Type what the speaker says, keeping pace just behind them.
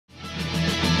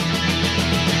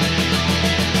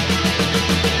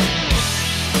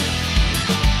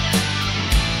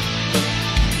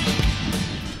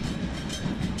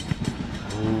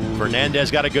Fernandez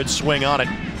got a good swing on it.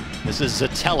 This is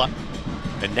Zatella.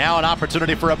 And now an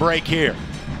opportunity for a break here.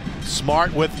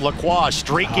 Smart with Lacroix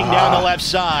streaking down the left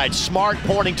side. Smart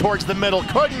pointing towards the middle.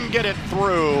 Couldn't get it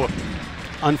through.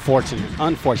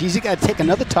 Unfortunate. He's got to take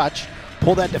another touch,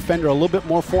 pull that defender a little bit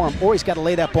more for him, or he's got to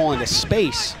lay that ball into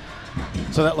space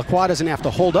so that Lacroix doesn't have to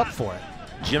hold up for it.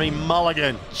 Jimmy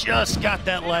Mulligan just got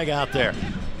that leg out there.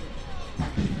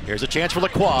 Here's a chance for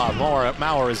Lacroix.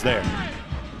 Maurer is there.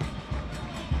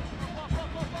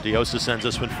 Diosa sends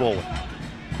this one forward.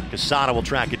 Casada will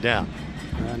track it down.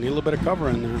 Need a little bit of cover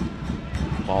in there.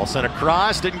 Ball sent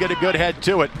across, didn't get a good head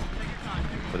to it.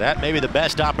 But that may be the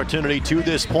best opportunity to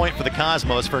this point for the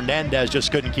Cosmos. Fernandez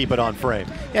just couldn't keep it on frame.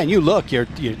 Yeah, and you look, you're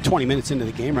 20 minutes into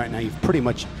the game right now. You've pretty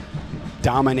much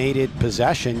dominated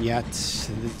possession, yet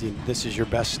this is your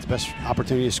best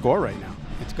opportunity to score right now.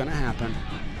 It's going to happen.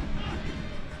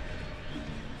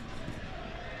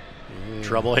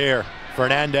 Trouble here.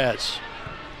 Fernandez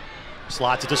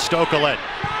slots it to Stokelin.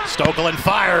 Stokelin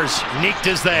fires. Neekt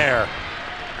is there.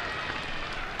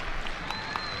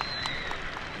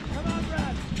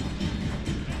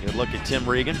 Good look at Tim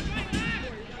Regan.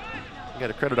 We got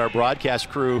to credit our broadcast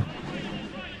crew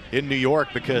in New York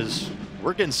because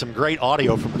we're getting some great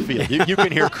audio from the field. You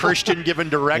can hear Christian giving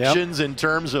directions in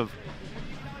terms of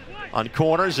on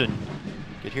corners, and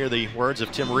you can hear the words of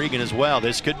Tim Regan as well.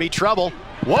 This could be trouble.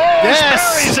 Whoa!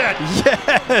 Yes! Buries it!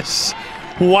 Yes!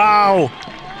 Wow!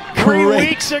 3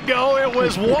 weeks ago, it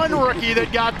was one rookie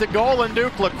that got the goal in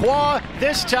Duke Lacroix.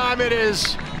 This time it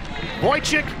is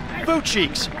Wojciech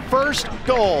Vucic's first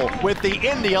goal with the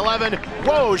Indy 11.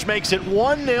 Woj makes it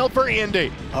 1-0 for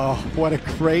Indy. Oh, what a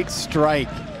great strike.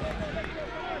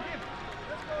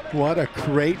 What a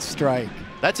great strike.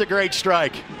 That's a great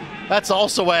strike. That's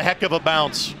also a heck of a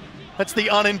bounce. That's the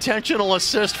unintentional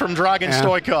assist from Dragan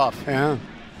Stoikov. Yeah.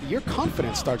 Your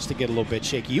confidence starts to get a little bit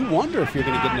shaky. You wonder if you're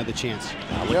going to get another chance.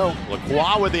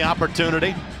 Lacroix with the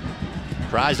opportunity.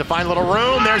 Tries to find a little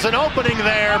room. There's an opening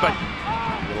there, but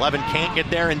 11 can't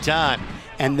get there in time.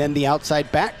 And then the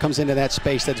outside back comes into that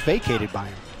space that's vacated by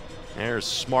him. There's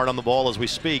Smart on the ball as we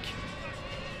speak.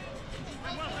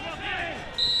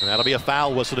 And that'll be a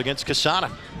foul whistled against Casada.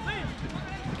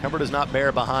 Cover does not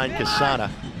bear behind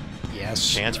Casada.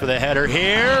 Yes. Chance for the header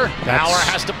here. Maurer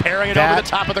has to parry it over the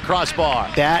top of the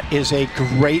crossbar. That is a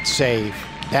great save.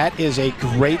 That is a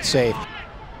great save.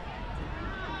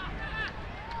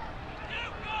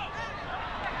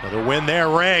 Another win there.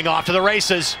 Ring off to the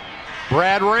races.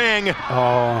 Brad Ring.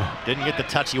 Oh. Didn't get the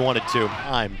touch he wanted to.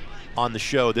 I'm on the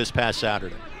show this past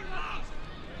Saturday.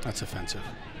 That's offensive.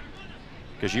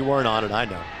 Because you weren't on it, I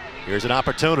know. Here's an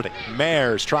opportunity.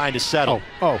 Mayers trying to settle.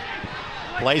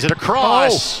 Plays it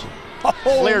across.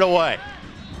 Cleared away.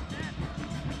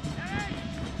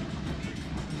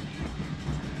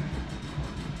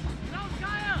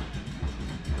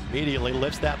 Immediately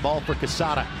lifts that ball for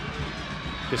Casada.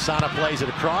 Casada plays it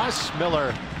across.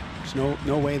 Miller. There's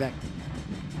no way that.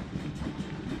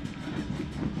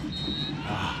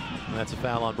 That's a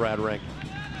foul on Brad Ring.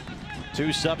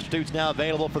 2 substitutes now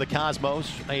available for the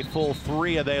Cosmos. A full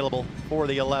 3 available for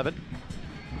the 11.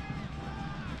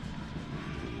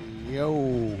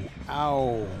 Yo,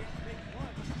 ow.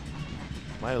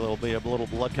 Might be a little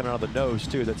blood coming out of the nose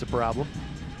too. That's a problem.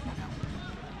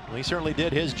 Well, he certainly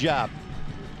did his job.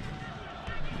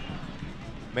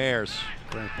 Mayers.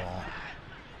 Great ball.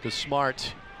 To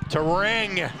Smart. To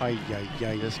Ring.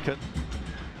 This could.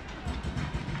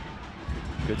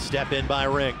 Good step in by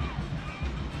Ring.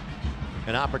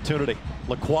 An opportunity.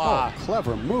 Lacroix. Oh,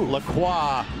 clever move.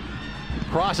 Lacroix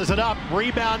crosses it up.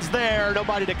 Rebounds there.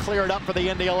 Nobody to clear it up for the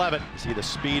Indy 11. See the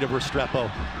speed of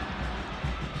Restrepo.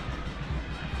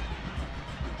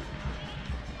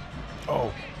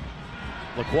 Oh.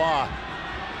 Lacroix.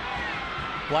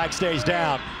 Flag stays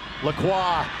down.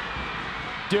 Lacroix.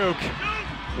 Duke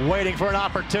waiting for an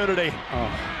opportunity.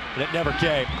 And it never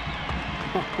came.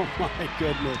 Oh my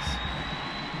goodness.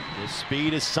 The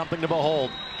speed is something to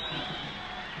behold.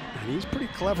 And he's pretty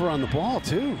clever on the ball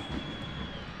too.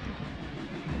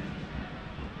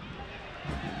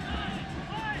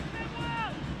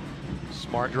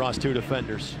 Smart draws 2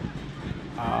 defenders.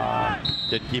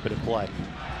 Didn't keep it in play.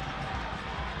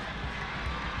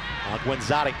 On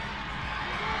Guenzati.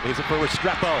 Leaves it for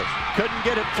Restrepo. Couldn't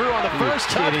get it through on the first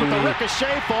touch, but the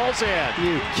ricochet falls in.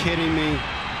 You kidding me?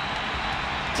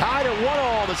 Tied at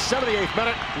 1-1 in the 78th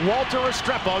minute. Walter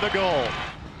Restrepo, the goal.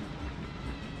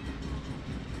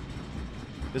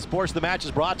 This portion of the match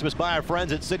is brought to us by our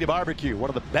friends at City Barbecue, one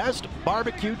of the best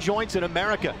barbecue joints in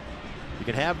America. You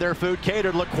can have their food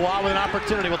catered. Lacroix with an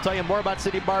opportunity. We'll tell you more about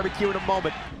City Barbecue in a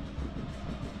moment.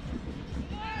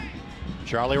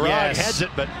 Charlie Rugg heads it,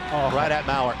 but right at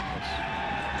Maurer.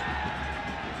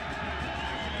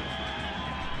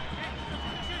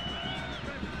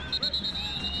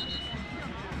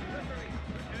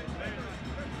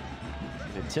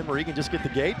 Did Tim Regan just get the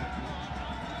gate?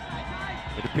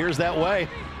 It appears that way.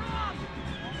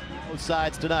 Both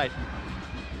sides tonight.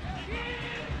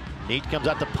 Neat comes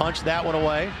out to punch that one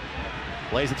away.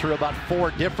 Plays it through about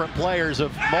 4 different players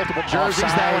of multiple jerseys.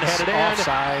 Offsides, that one headed in.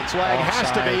 Offsides, Flag has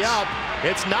to be up.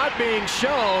 It's not being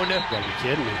shown. Are you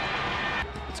kidding me?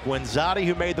 It's Guenzotti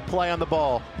who made the play on the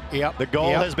ball. Yep. The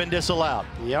goal has been disallowed.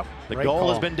 Yep. The goal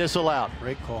has been disallowed.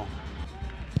 Great call.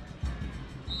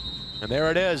 And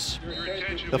there it is.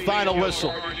 The final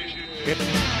whistle.